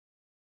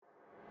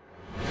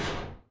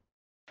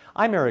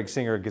I'm Eric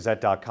Singer,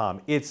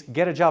 Gazette.com. It's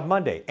Get a Job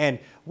Monday, and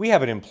we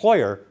have an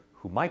employer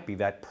who might be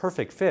that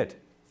perfect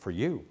fit for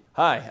you.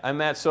 Hi, I'm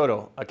Matt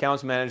Soto,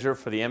 Accounts Manager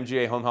for the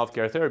MGA Home Health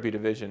Care Therapy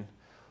Division.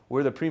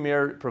 We're the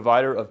premier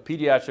provider of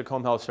pediatric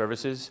home health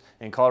services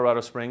in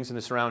Colorado Springs and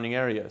the surrounding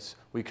areas.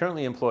 We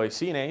currently employ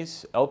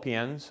CNAs,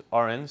 LPNs,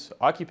 RNs,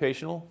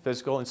 occupational,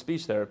 physical, and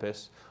speech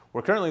therapists.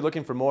 We're currently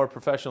looking for more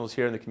professionals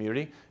here in the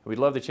community, and we'd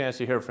love the chance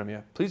to hear from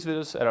you. Please visit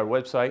us at our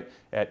website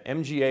at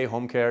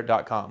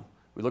mgahomecare.com.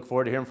 We look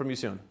forward to hearing from you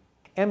soon.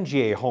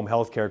 MGA Home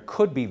Health Care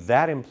could be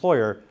that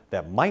employer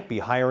that might be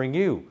hiring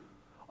you.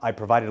 I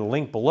provided a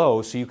link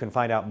below so you can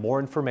find out more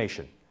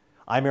information.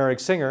 I'm Eric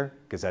Singer,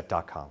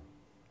 Gazette.com.